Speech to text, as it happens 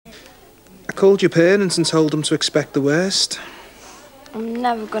called your parents and told them to expect the worst. I'm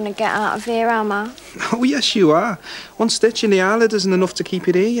never going to get out of here, am I? Oh, yes, you are. One stitch in the eyelid isn't enough to keep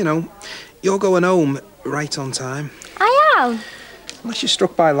you here, you know. You're going home right on time. I am. Unless you're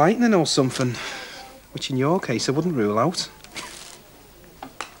struck by lightning or something, which in your case I wouldn't rule out.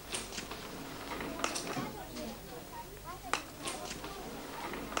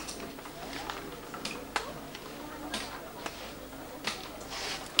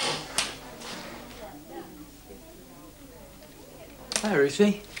 Hi,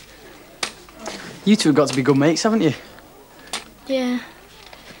 Ruthie. You two have got to be good mates, haven't you? Yeah.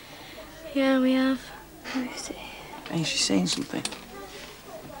 Yeah, we have. Lucy. Hey, she's saying something.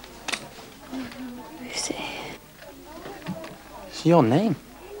 Lucy. It's your name.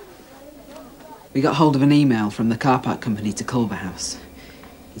 We got hold of an email from the car park company to Culverhouse.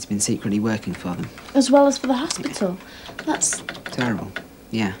 He's been secretly working for them. As well as for the hospital. That's... Terrible,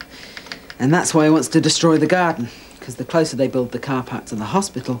 yeah. And that's why he wants to destroy the garden. Because the closer they build the car park to the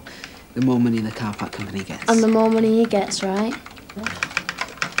hospital, the more money the car park company gets. And the more money he gets, right?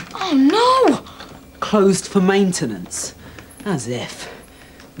 Oh, no! Closed for maintenance. As if.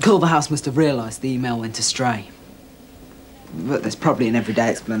 Culverhouse must have realised the email went astray. But there's probably an everyday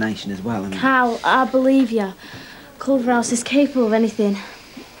explanation as well. Cal, I believe you. Culverhouse is capable of anything.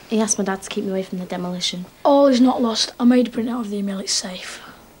 He asked my dad to keep me away from the demolition. All is not lost. I made a print out of the email. It's safe.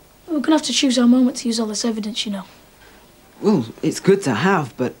 We're going to have to choose our moment to use all this evidence, you know. Well, it's good to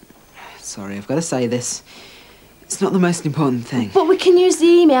have, but... Sorry, I've got to say this. It's not the most important thing. But we can use the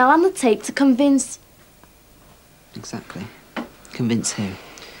email and the tape to convince... Exactly. Convince who?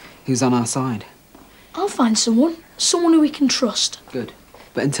 Who's on our side? I'll find someone. Someone who we can trust. Good.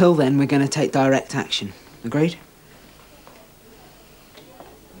 But until then, we're going to take direct action. Agreed?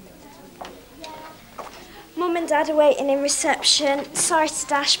 Mum and Dad are waiting in reception. Sorry to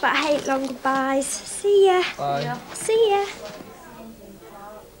dash, but I hate long goodbyes. See ya. Bye. See ya.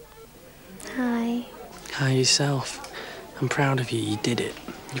 Hi. Hi yourself. I'm proud of you. You did it.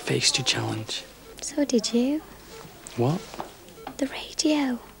 You faced your challenge. So did you. What? The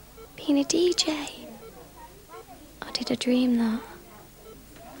radio. Being a DJ. Or did I dream that?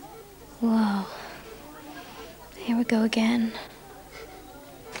 Whoa. Here we go again.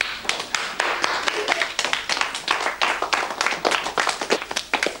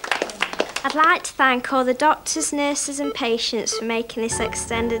 I'd like to thank all the doctors, nurses and patients for making this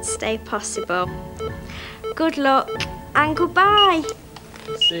extended stay possible. Good luck and goodbye.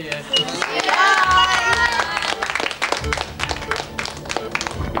 See ya.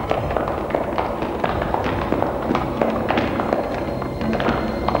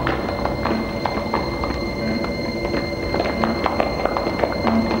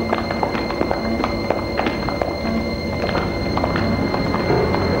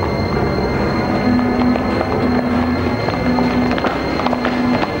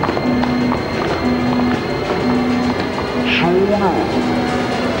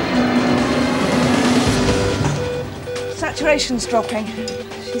 Saturation's dropping.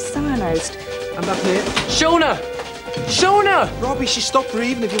 She's cyanosed. And up here. Shona! Shona! Robbie, she stopped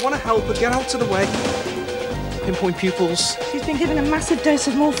breathing. If you want to help her, get out of the way. Pinpoint pupils. She's been given a massive dose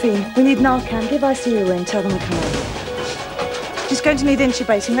of morphine. We need Narcan. Give ICU and tell them we come in. She's going to need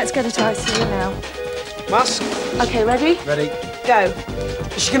intubating. Let's get her to ICU now. Mask. OK, ready? Ready. Go.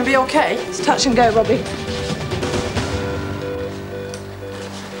 Is she going to be okay? It's touch and go, Robbie.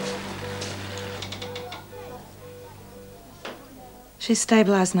 She's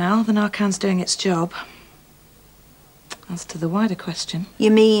stabilised now. The Narcan's doing its job. As to the wider question...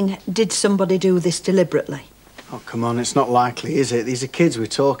 You mean, did somebody do this deliberately? Oh, come on, it's not likely, is it? These are kids we're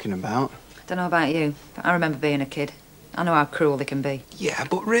talking about. I don't know about you, but I remember being a kid. I know how cruel they can be. Yeah,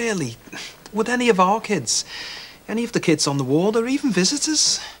 but really, would any of our kids, any of the kids on the ward, or even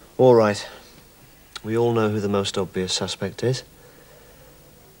visitors? All right. We all know who the most obvious suspect is.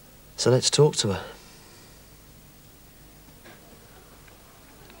 So let's talk to her.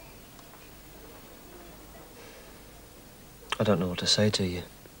 I don't know what to say to you.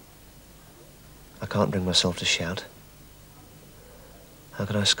 I can't bring myself to shout. How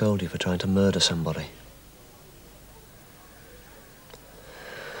can I scold you for trying to murder somebody?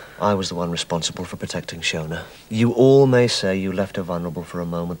 I was the one responsible for protecting Shona. You all may say you left her vulnerable for a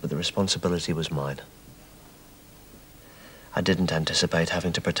moment, but the responsibility was mine. I didn't anticipate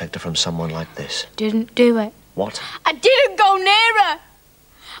having to protect her from someone like this. Didn't do it. What? I didn't go near her.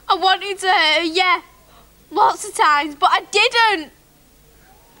 I wanted to hurt her, yeah. Lots of times, but I didn't.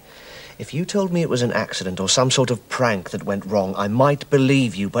 If you told me it was an accident or some sort of prank that went wrong, I might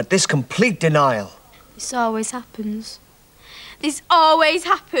believe you, but this complete denial... This always happens. This always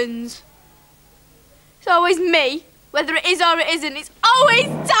happens. It's always me. Whether it is or it isn't, it's always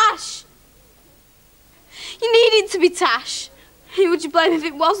Tash. You needed to be Tash. Who would you blame if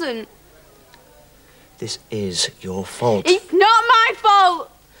it wasn't? This is your fault. It's not my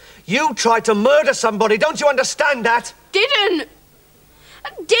fault. You tried to murder somebody, don't you understand that? I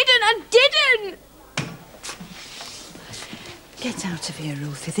didn't. Get out of here,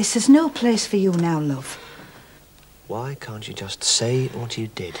 Ruthie. This is no place for you now, love. Why can't you just say what you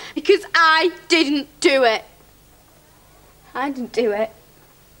did? Because I didn't do it. I didn't do it.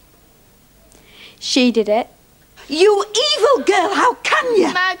 She did it. You evil girl, how can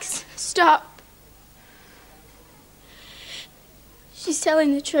you? Max, stop. She's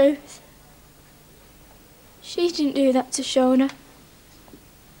telling the truth. She didn't do that to Shona.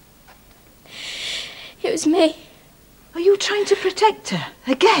 It was me. Are you trying to protect her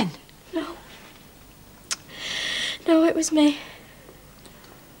again? No. No, it was me.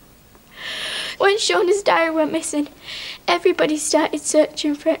 When Shona's diary went missing, everybody started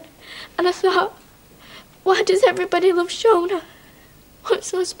searching for it. And I thought, why does everybody love Shona? What's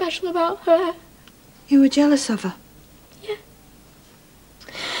so special about her? You were jealous of her? Yeah.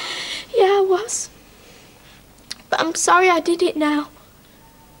 Yeah, I was. But I'm sorry I did it now.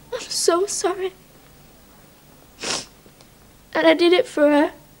 I'm so sorry. And I did it for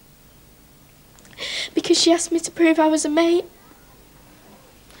her. Because she asked me to prove I was a mate.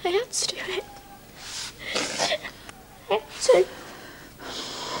 I had to do it. I had to.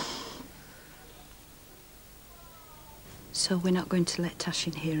 So we're not going to let Tash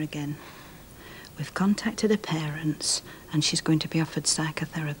in here again. We've contacted her parents and she's going to be offered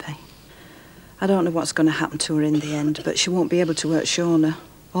psychotherapy. I don't know what's going to happen to her in the end, but she won't be able to hurt Shona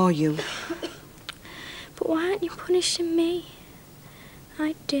or you. But why aren't you punishing me?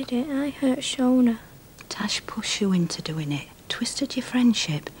 I did it. I hurt Shona. Tash pushed you into doing it, twisted your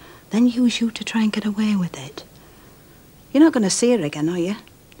friendship, then used you to try and get away with it. You're not going to see her again, are you?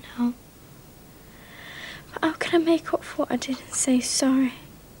 No. But how can I make up for what I did and say sorry?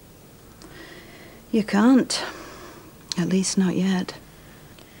 You can't. At least not yet.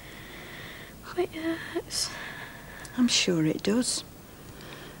 It hurts. I'm sure it does.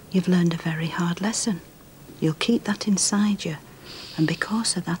 You've learned a very hard lesson. You'll keep that inside you. And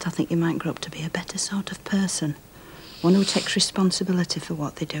because of that, I think you might grow up to be a better sort of person. One who takes responsibility for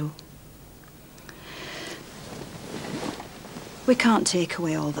what they do. We can't take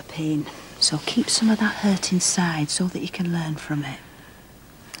away all the pain, so keep some of that hurt inside so that you can learn from it.